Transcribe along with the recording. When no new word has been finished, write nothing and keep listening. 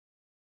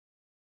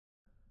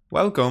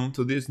Welcome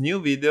to this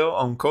new video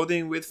on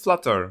coding with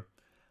Flutter.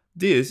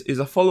 This is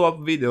a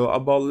follow-up video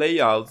about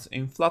layouts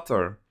in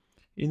Flutter.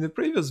 In the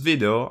previous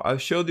video, I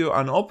showed you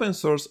an open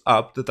source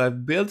app that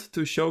I've built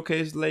to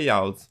showcase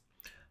layouts.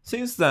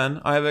 Since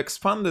then, I have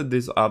expanded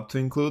this app to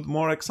include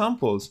more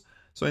examples.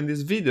 So in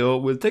this video,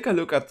 we'll take a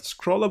look at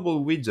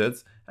scrollable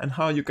widgets and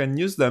how you can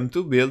use them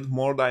to build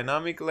more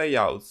dynamic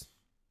layouts.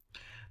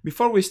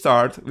 Before we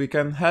start, we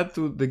can head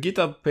to the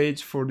GitHub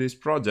page for this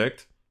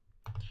project.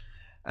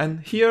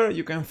 And here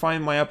you can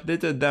find my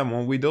updated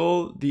demo with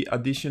all the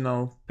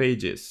additional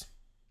pages.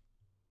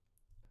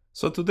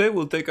 So today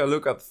we'll take a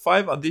look at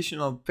 5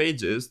 additional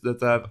pages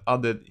that I've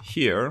added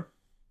here.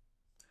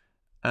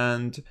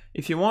 And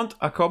if you want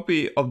a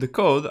copy of the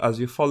code as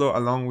you follow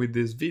along with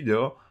this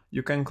video,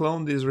 you can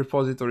clone this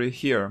repository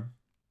here.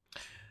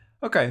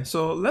 Okay,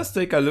 so let's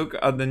take a look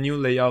at the new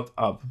layout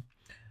app.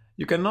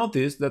 You can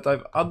notice that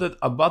I've added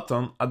a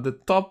button at the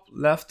top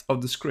left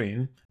of the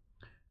screen.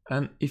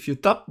 And if you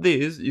tap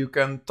this, you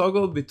can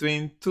toggle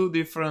between 2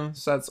 different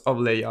sets of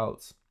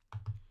layouts.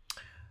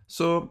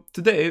 So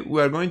today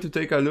we are going to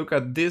take a look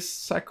at this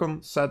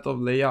second set of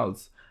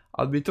layouts.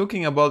 I'll be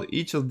talking about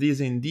each of these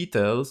in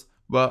details,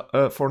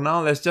 but for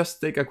now let's just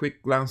take a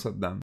quick glance at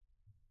them.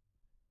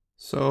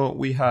 So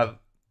we have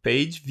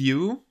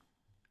PageView,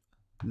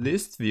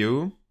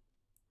 ListView,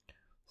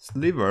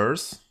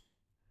 Slivers,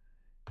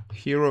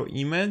 Hero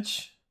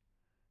Image,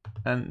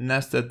 and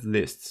Nested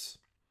Lists.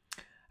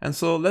 And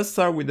so let's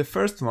start with the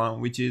first one,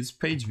 which is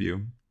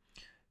PageView.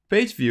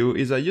 PageView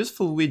is a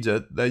useful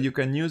widget that you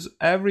can use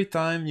every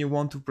time you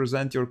want to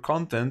present your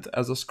content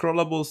as a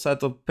scrollable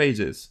set of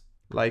pages,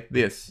 like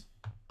this.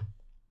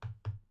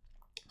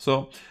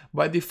 So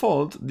by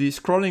default, the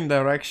scrolling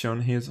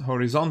direction is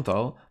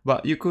horizontal,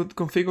 but you could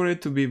configure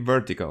it to be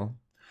vertical.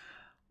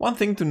 One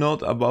thing to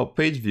note about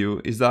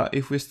PageView is that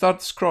if we start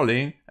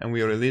scrolling and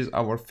we release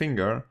our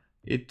finger,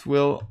 it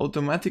will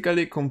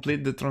automatically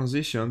complete the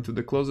transition to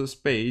the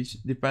closest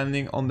page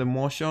depending on the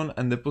motion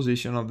and the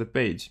position of the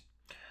page.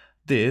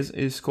 This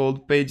is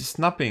called page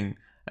snapping,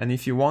 and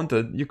if you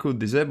wanted, you could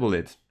disable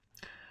it.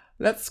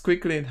 Let's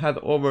quickly head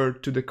over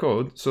to the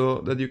code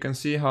so that you can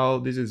see how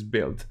this is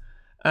built.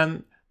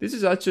 And this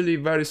is actually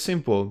very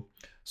simple.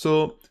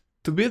 So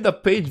to build a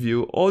page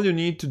view, all you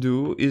need to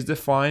do is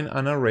define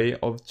an array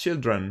of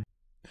children.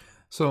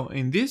 So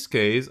in this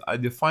case, I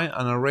define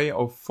an array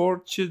of 4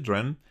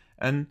 children,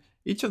 and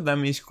each of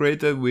them is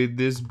created with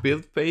this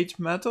buildPage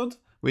method,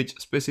 which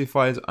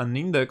specifies an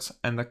index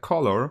and a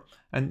color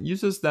and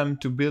uses them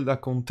to build a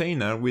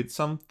container with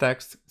some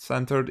text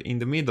centered in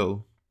the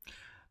middle.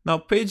 Now,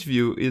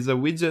 PageView is a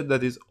widget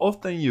that is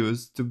often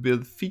used to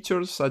build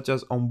features such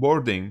as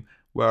onboarding,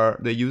 where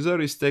the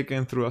user is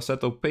taken through a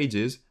set of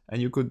pages,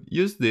 and you could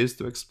use this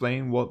to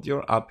explain what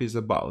your app is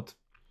about.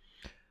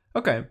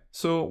 Okay,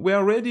 so we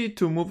are ready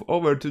to move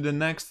over to the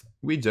next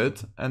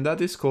widget, and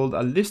that is called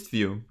a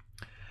ListView.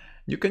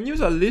 You can use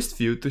a list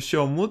view to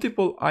show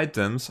multiple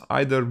items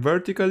either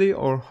vertically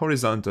or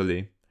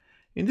horizontally.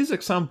 In this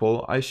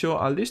example, I show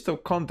a list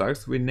of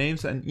contacts with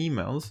names and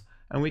emails,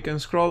 and we can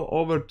scroll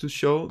over to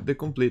show the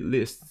complete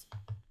list.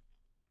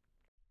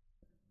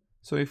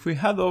 So if we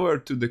head over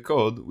to the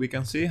code, we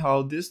can see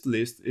how this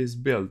list is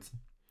built.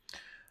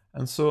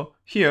 And so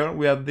here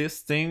we have this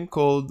thing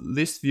called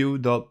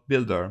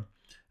listview.builder.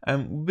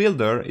 And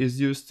builder is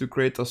used to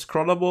create a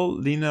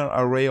scrollable linear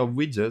array of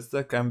widgets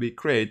that can be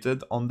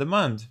created on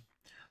demand.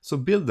 So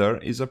builder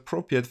is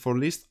appropriate for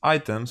list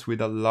items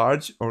with a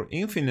large or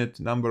infinite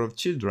number of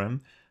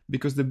children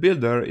because the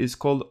builder is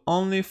called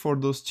only for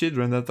those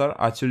children that are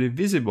actually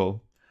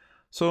visible.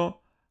 So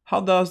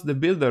how does the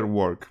builder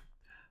work?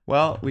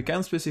 Well, we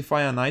can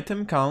specify an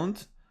item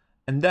count,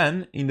 and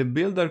then in the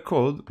builder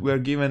code we are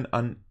given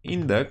an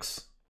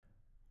index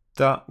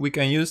that we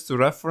can use to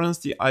reference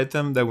the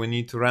item that we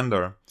need to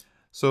render.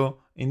 So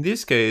in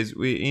this case,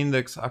 we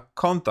index a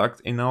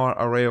contact in our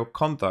array of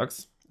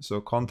contacts. So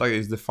contact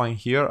is defined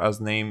here as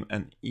name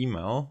and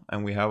email,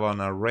 and we have an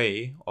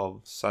array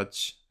of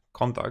such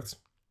contacts.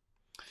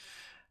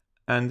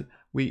 And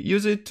we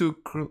use it to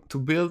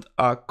build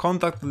a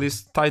contact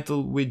list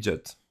title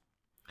widget.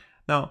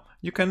 Now,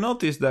 you can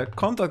notice that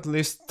contact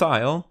list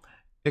style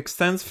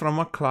extends from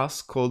a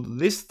class called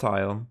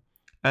listStyle.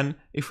 And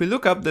if we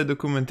look up the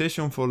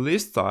documentation for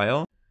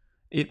listStyle,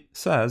 it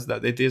says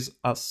that it is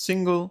a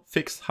single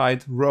fixed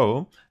height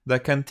row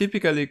that can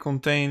typically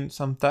contain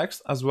some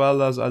text as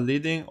well as a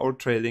leading or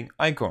trailing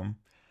icon.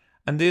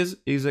 And this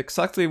is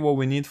exactly what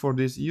we need for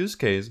this use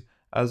case,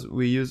 as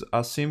we use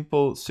a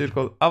simple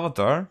circle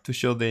avatar to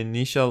show the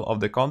initial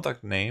of the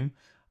contact name,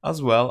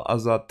 as well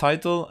as a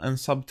title and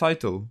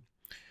subtitle.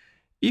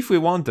 If we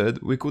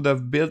wanted, we could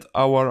have built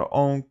our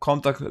own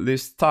contact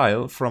list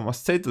style from a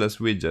stateless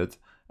widget,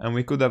 and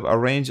we could have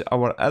arranged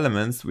our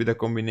elements with a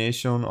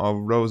combination of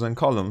rows and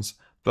columns,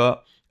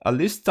 but a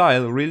list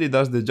style really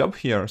does the job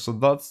here, so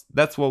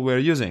that's what we're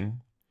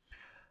using.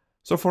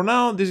 So for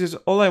now, this is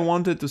all I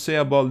wanted to say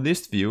about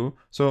ListView,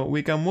 so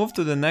we can move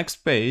to the next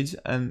page,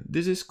 and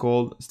this is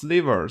called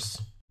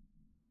Slivers.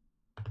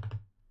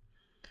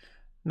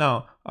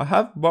 Now, I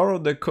have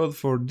borrowed the code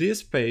for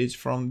this page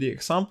from the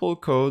example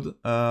code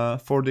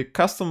for the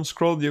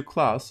CustomScrollView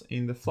class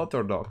in the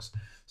Flutter docs.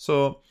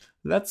 So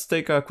let's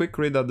take a quick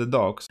read at the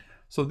docs.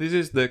 So this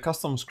is the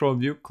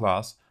CustomScrollView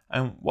class,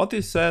 and what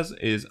it says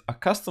is a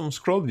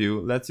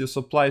CustomScrollView lets you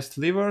supply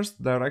slivers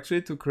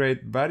directly to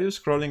create various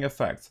scrolling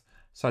effects,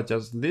 such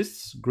as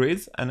lists,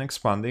 grids, and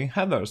expanding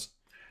headers.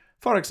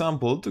 For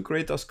example, to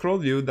create a scroll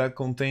view that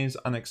contains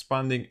an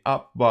expanding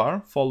up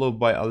bar followed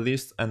by a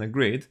list and a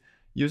grid,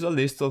 use a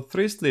list of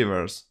 3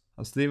 slivers: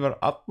 a sliver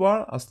up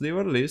bar, a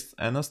sliver list,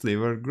 and a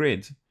sliver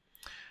grid.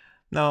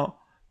 Now,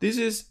 this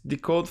is the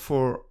code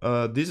for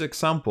this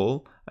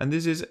example, and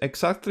this is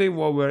exactly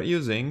what we're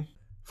using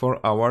for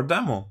our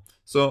demo.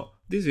 So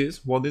this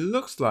is what it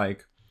looks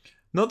like.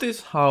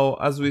 Notice how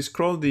as we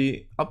scroll,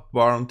 the up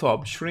bar on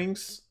top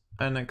shrinks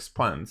and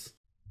expands.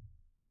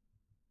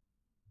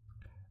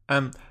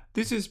 And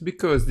this is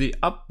because the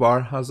up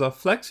bar has a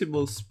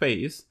flexible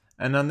space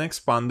and an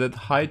expanded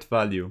height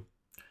value.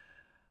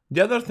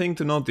 The other thing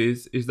to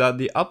notice is that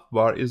the up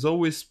bar is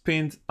always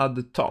pinned at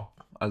the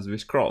top as we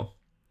scroll.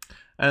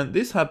 And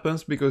this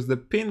happens because the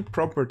pin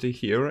property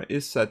here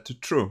is set to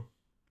true.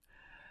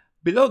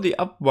 Below the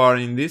up bar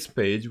in this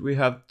page, we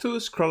have 2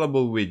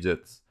 scrollable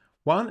widgets.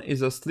 One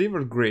is a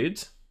sliver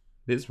grid,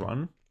 this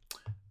one,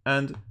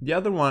 and the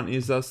other one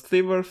is a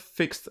sliver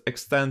fixed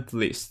extent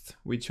list,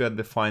 which we have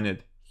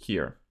defined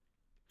here.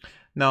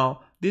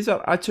 Now, these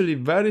are actually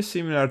very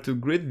similar to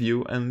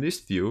GridView and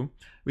ListView,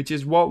 which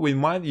is what we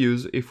might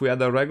use if we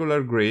had a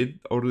regular grid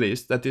or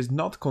list that is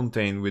not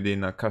contained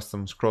within a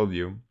custom scroll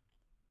view.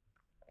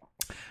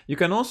 You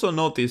can also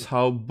notice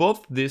how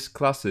both these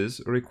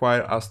classes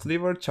require a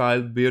sliver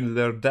child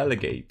builder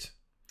delegate,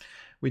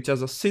 which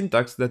has a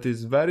syntax that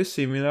is very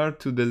similar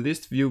to the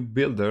ListView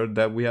builder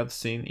that we have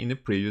seen in the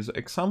previous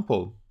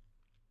example.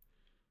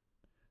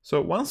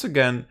 So once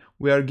again,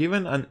 we are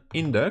given an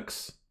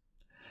index,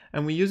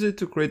 and we use it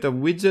to create a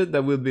widget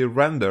that will be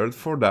rendered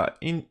for that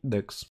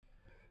index.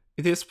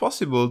 It is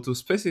possible to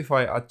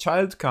specify a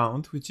child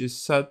count, which is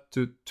set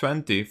to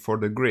 20 for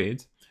the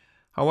grid.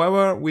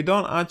 However, we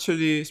don't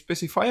actually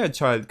specify a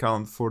child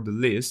count for the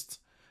list,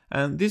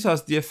 and this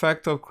has the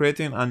effect of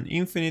creating an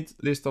infinite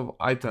list of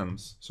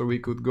items, so we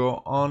could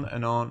go on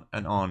and on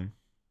and on.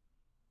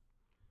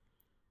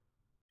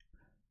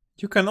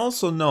 You can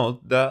also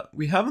note that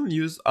we haven't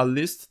used a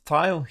list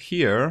tile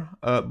here,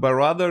 but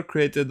rather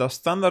created a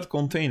standard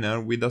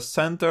container with a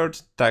centered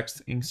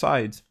text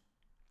inside.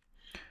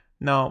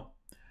 Now,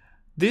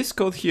 this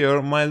code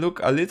here might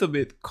look a little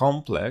bit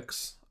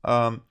complex,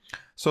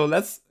 so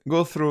let's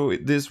go through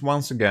this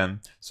once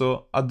again.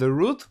 So at the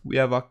root, we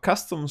have a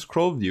custom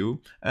scroll view,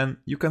 and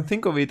you can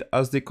think of it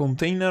as the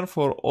container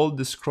for all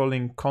the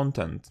scrolling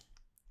content.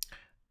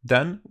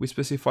 Then we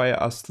specify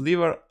a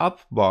sliver up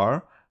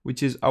bar,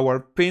 which is our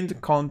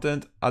pinned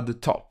content at the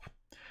top.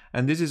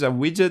 And this is a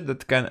widget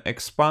that can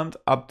expand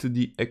up to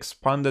the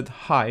expanded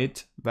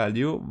height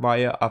value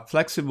via a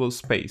flexible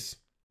space.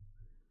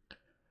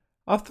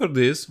 After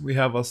this, we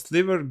have a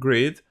sliver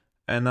grid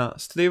and a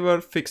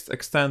sliver fixed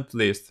extent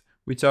list,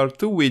 which are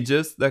 2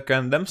 widgets that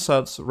can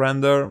themselves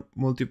render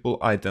multiple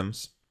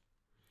items.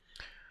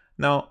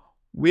 Now,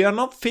 we are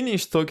not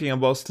finished talking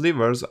about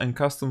slivers and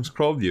custom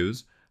scroll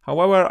views.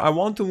 However, I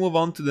want to move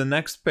on to the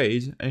next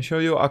page and show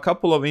you a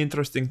couple of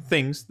interesting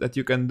things that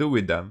you can do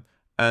with them.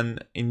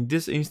 And in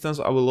this instance,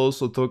 I will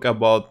also talk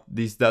about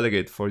this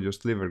delegate for your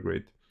sliver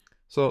grid.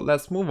 So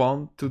let's move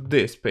on to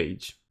this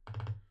page.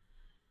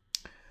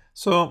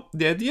 So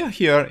the idea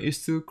here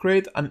is to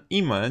create an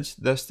image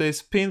that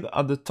stays pinned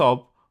at the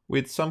top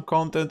with some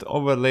content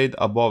overlaid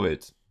above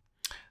it.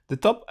 The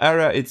top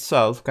area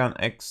itself can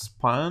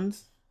expand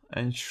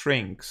and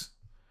shrinks.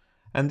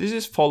 And this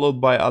is followed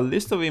by a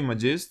list of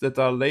images that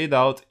are laid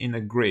out in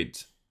a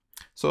grid.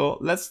 So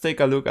let's take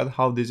a look at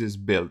how this is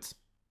built.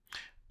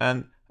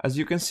 And as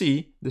you can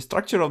see, the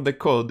structure of the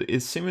code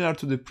is similar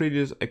to the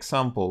previous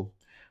example.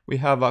 We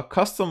have a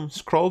custom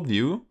scroll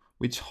view,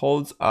 which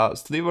holds a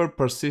sliver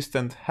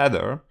persistent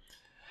header.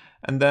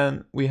 And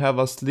then we have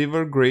a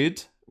sliver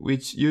grid,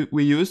 which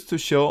we use to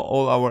show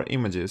all our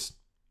images.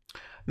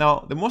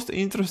 Now, the most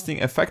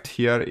interesting effect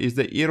here is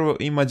the hero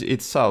image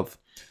itself.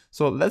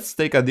 So let's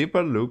take a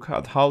deeper look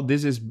at how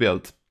this is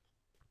built.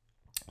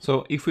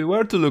 So if we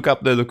were to look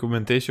up the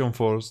documentation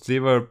for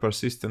sliver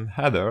persistent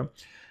header,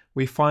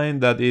 we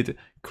find that it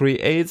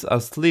creates a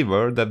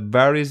sliver that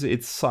varies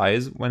its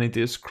size when it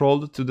is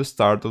scrolled to the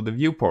start of the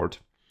viewport.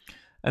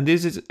 And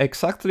this is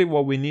exactly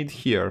what we need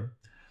here.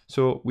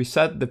 So we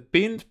set the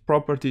pinned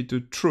property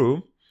to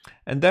true,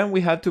 and then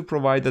we had to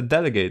provide a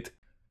delegate,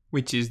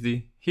 which is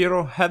the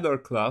hero header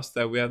class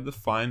that we have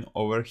defined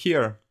over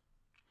here.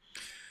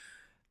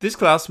 This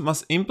class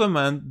must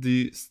implement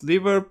the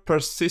sliver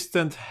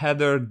persistent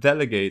header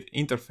delegate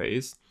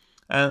interface,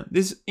 and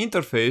this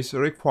interface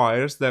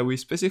requires that we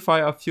specify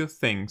a few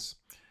things.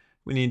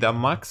 We need a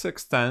max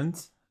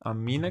extent, a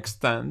min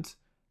extent,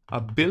 a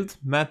build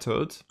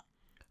method,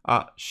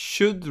 a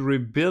should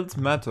rebuild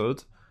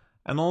method,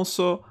 and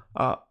also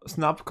a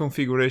snap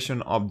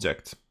configuration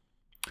object.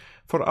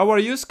 For our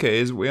use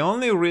case, we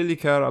only really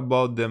care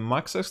about the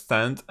max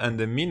extent and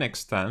the min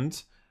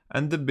extent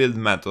and the build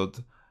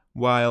method,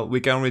 while we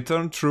can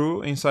return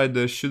true inside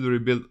the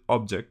shouldRebuild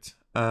object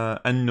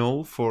and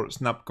null for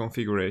snap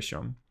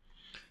configuration.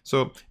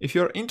 So if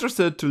you're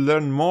interested to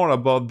learn more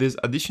about these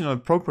additional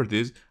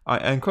properties,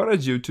 I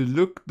encourage you to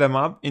look them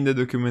up in the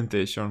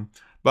documentation.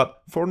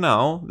 But for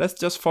now, let's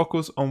just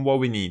focus on what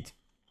we need.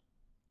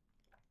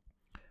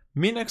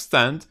 Min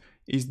extent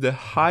is the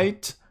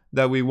height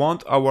that we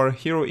want our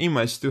hero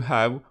image to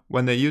have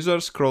when the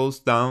user scrolls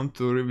down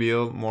to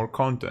reveal more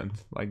content,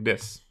 like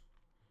this.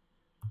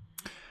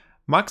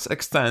 Max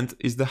extent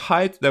is the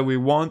height that we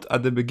want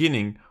at the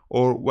beginning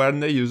or when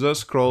the user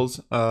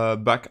scrolls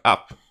back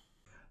up.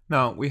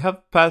 Now we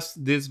have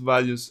passed these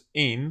values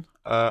in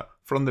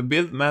from the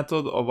build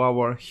method of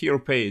our hero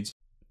page.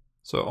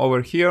 So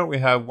over here we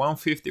have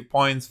 150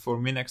 points for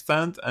min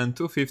extent and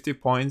 250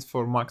 points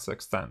for max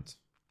extent.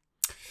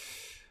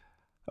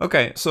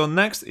 Okay, so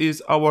next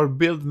is our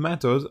build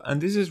method,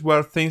 and this is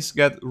where things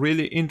get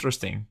really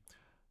interesting.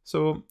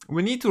 So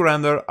we need to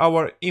render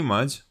our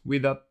image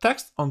with a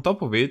text on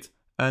top of it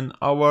and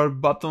our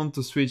button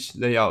to switch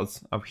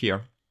layouts up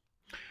here.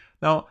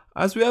 Now,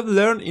 as we have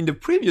learned in the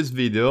previous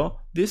video,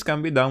 this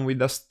can be done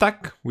with a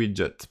stack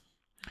widget.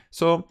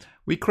 So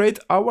we create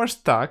our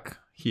stack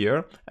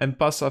here and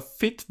pass a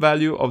fit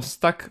value of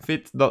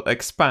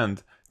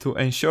stackFit.expand to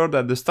ensure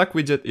that the stack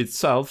widget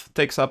itself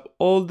takes up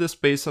all the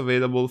space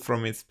available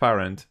from its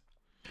parent.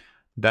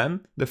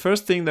 Then the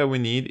first thing that we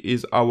need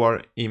is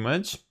our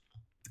image.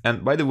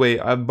 And by the way,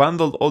 I've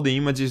bundled all the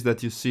images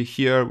that you see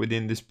here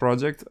within this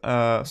project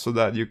so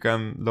that you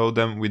can load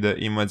them with the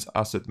image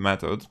asset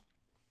method.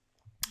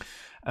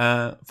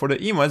 For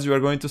the image, we are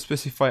going to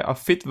specify a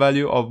fit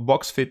value of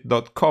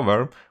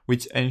boxFit.cover,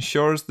 which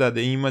ensures that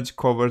the image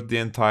covers the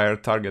entire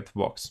target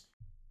box.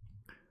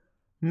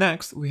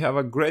 Next, we have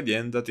a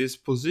gradient that is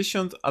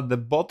positioned at the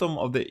bottom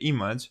of the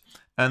image,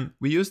 and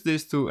we use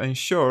this to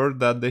ensure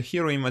that the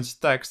hero image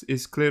text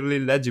is clearly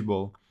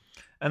legible.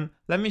 And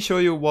let me show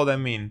you what I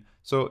mean.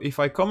 So if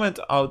I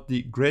comment out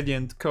the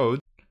gradient code,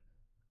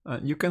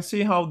 you can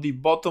see how the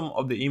bottom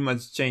of the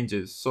image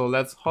changes. So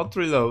let's hot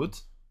reload,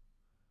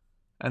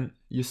 and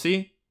you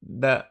see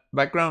the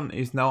background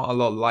is now a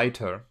lot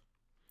lighter.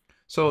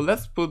 So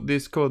let's put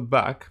this code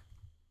back.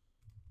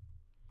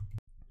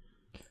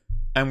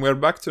 And we're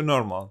back to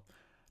normal.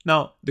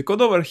 Now, the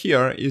code over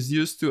here is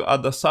used to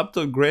add a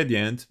subtle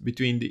gradient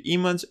between the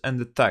image and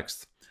the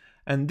text.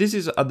 And this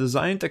is a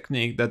design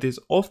technique that is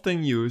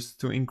often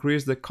used to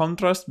increase the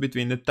contrast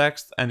between the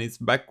text and its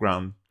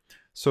background.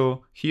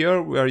 So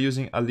here we are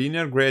using a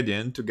linear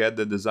gradient to get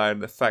the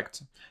desired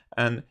effect.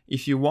 And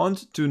if you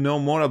want to know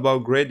more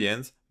about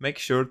gradients, make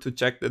sure to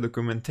check the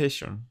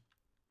documentation.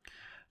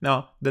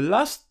 Now, the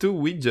last two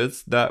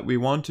widgets that we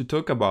want to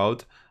talk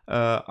about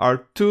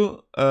are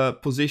two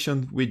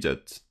positioned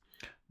widgets.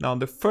 Now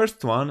the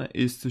first one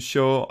is to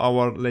show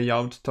our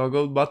layout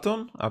toggle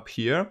button up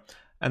here,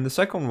 and the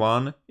second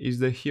one is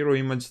the hero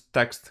image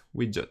text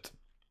widget.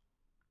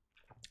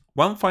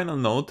 One final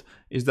note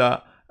is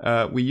that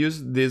we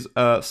use this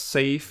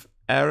safe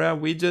area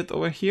widget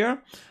over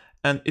here,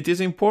 and it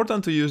is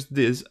important to use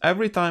this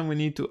every time we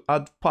need to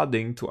add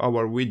padding to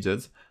our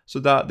widgets so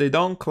that they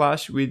don't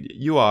clash with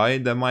UI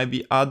that might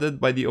be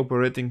added by the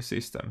operating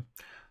system.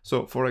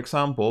 So for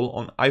example,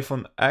 on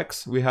iPhone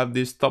X, we have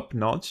this top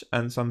notch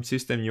and some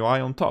system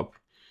UI on top.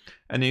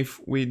 And if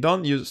we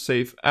don't use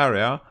safe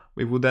area,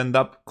 we would end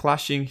up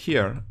clashing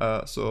here.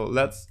 So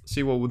let's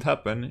see what would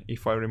happen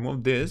if I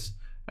remove this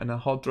and I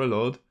hot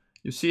reload.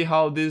 You see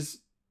how this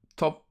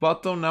top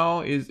button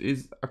now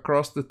is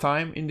across the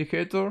time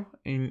indicator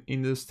in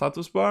the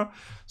status bar.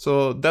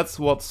 So that's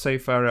what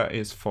safe area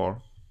is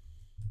for.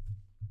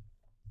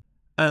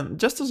 And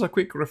just as a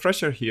quick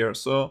refresher here,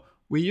 so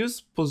we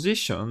use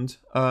positioned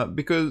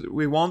because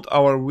we want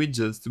our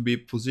widgets to be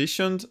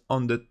positioned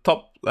on the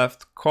top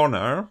left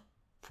corner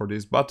for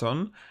this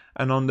button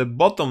and on the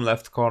bottom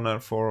left corner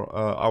for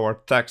our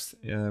text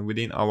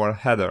within our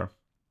header.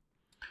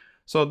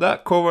 So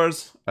that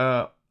covers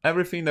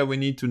everything that we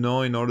need to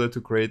know in order to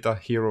create a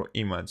hero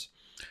image.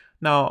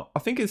 Now, I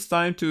think it's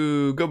time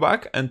to go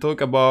back and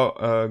talk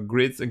about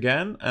grids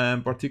again,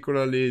 and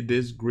particularly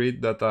this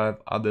grid that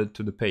I've added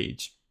to the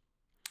page.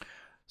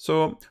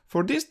 So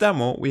for this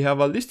demo, we have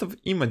a list of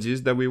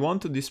images that we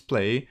want to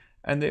display,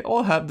 and they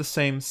all have the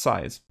same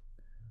size.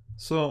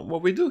 So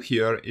what we do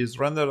here is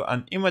render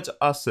an image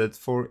asset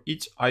for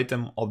each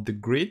item of the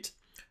grid,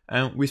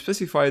 and we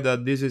specify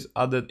that this is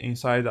added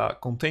inside a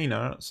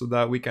container so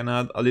that we can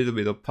add a little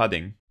bit of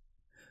padding.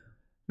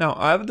 Now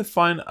I have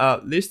defined a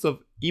list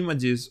of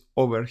images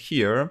over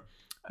here,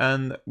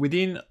 and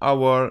within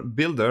our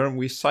builder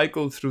we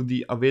cycle through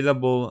the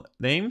available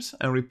names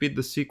and repeat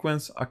the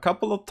sequence a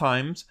couple of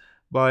times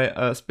by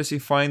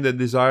specifying the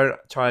desired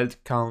child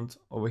count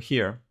over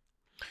here.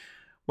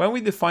 When we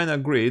define a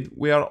grid,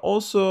 we are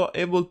also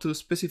able to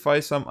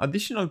specify some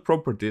additional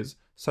properties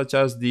such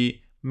as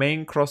the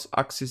main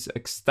cross-axis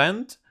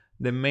extent,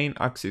 the main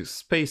axis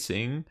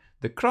spacing,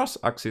 the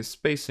cross-axis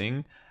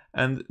spacing,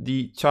 and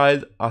the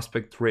child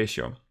aspect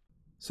ratio.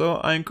 So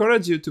I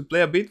encourage you to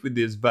play a bit with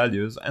these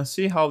values and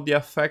see how they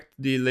affect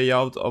the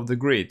layout of the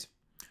grid.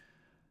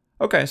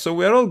 Okay, so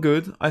we're all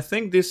good. I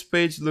think this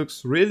page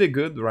looks really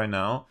good right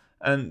now,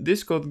 and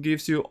this code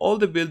gives you all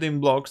the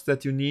building blocks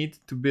that you need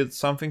to build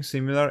something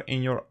similar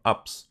in your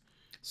apps.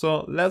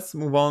 So let's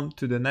move on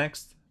to the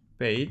next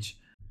page,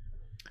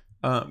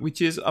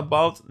 which is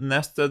about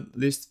nested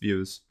list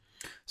views.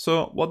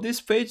 So what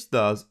this page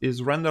does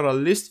is render a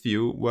list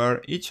view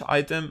where each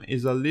item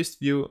is a list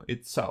view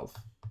itself.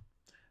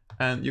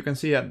 And you can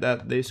see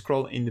that they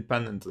scroll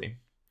independently.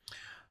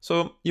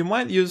 So you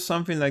might use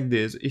something like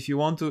this if you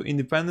want to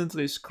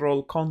independently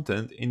scroll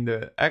content in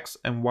the X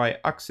and Y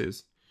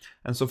axis.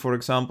 And so for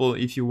example,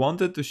 if you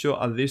wanted to show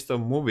a list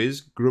of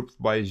movies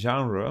grouped by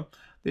genre,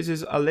 this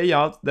is a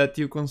layout that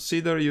you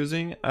consider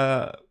using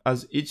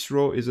as each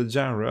row is a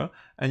genre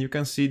and you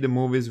can see the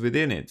movies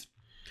within it.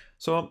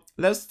 So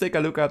let's take a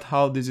look at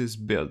how this is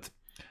built.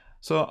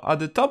 So at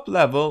the top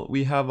level,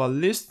 we have a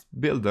list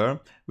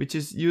builder, which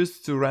is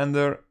used to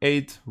render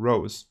 8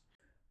 rows.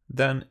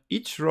 Then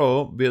each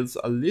row builds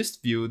a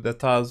list view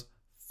that has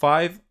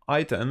 5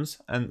 items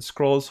and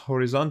scrolls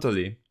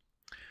horizontally.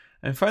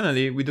 And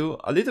finally, we do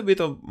a little bit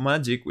of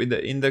magic with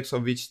the index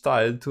of each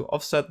tile to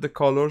offset the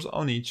colors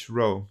on each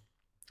row.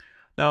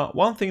 Now,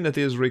 one thing that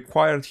is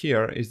required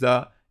here is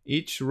that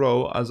each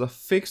row has a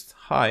fixed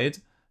height,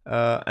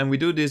 and we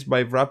do this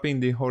by wrapping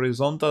the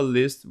horizontal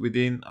list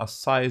within a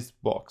sized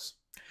box.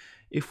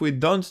 If we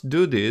don't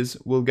do this,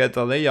 we'll get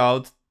a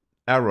layout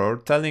error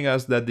telling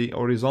us that the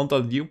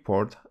horizontal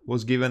viewport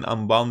was given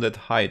unbounded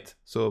height,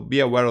 so be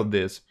aware of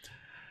this.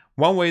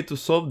 One way to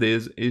solve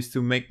this is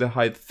to make the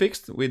height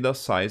fixed with a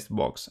sized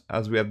box,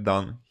 as we have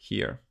done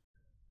here.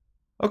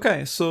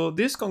 Okay, so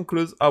this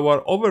concludes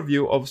our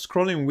overview of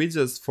scrolling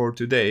widgets for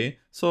today,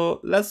 so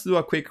let's do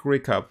a quick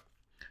recap.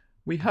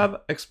 We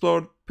have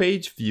explored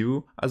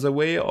PageView as a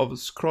way of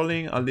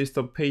scrolling a list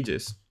of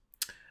pages.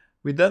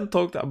 We then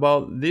talked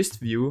about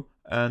ListView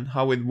and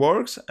how it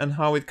works and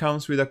how it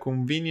comes with a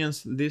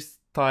convenience list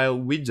tile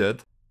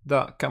widget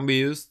that can be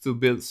used to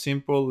build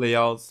simple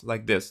layouts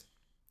like this.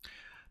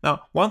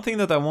 Now, one thing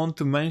that I want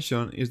to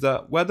mention is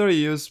that whether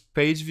you use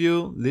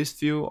PageView,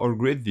 ListView or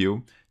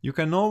GridView, you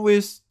can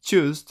always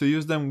choose to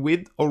use them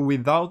with or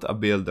without a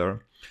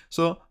builder.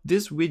 So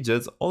these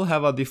widgets all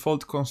have a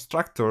default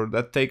constructor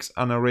that takes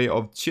an array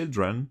of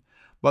children,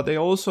 but they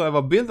also have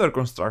a builder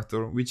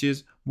constructor, which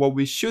is what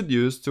we should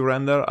use to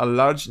render a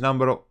large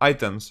number of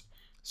items.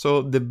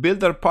 So the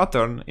builder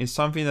pattern is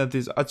something that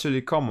is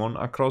actually common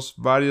across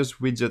various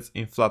widgets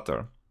in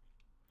Flutter.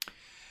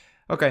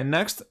 Okay,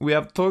 next we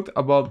have talked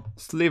about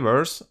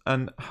slivers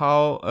and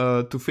how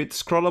to fit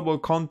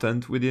scrollable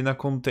content within a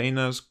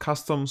container's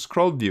custom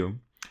scroll view.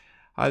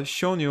 I've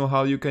shown you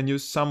how you can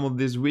use some of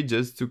these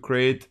widgets to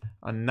create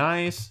a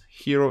nice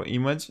hero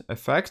image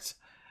effect.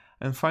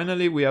 And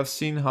finally, we have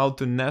seen how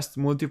to nest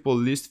multiple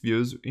list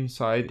views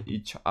inside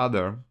each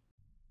other.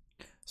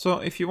 So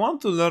if you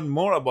want to learn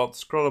more about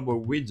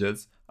scrollable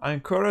widgets, I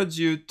encourage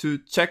you to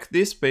check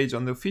this page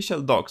on the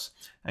official docs,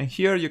 and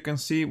here you can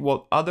see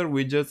what other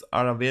widgets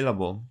are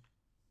available.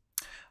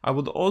 I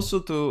would also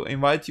to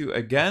invite you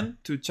again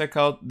to check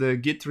out the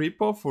Git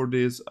repo for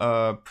this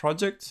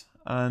project,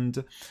 and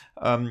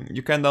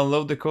you can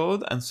download the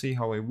code and see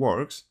how it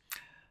works.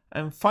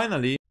 And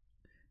finally,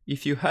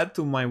 if you head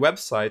to my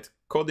website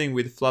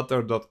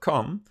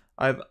codingwithflutter.com,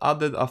 I've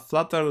added a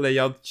Flutter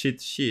layout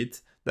cheat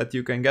sheet that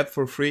you can get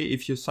for free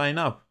if you sign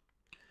up.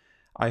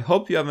 I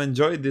hope you have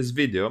enjoyed this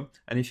video,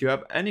 and if you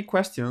have any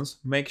questions,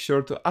 make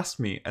sure to ask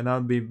me and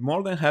I'll be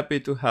more than happy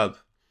to help.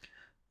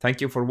 Thank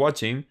you for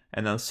watching,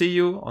 and I'll see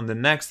you on the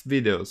next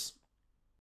videos.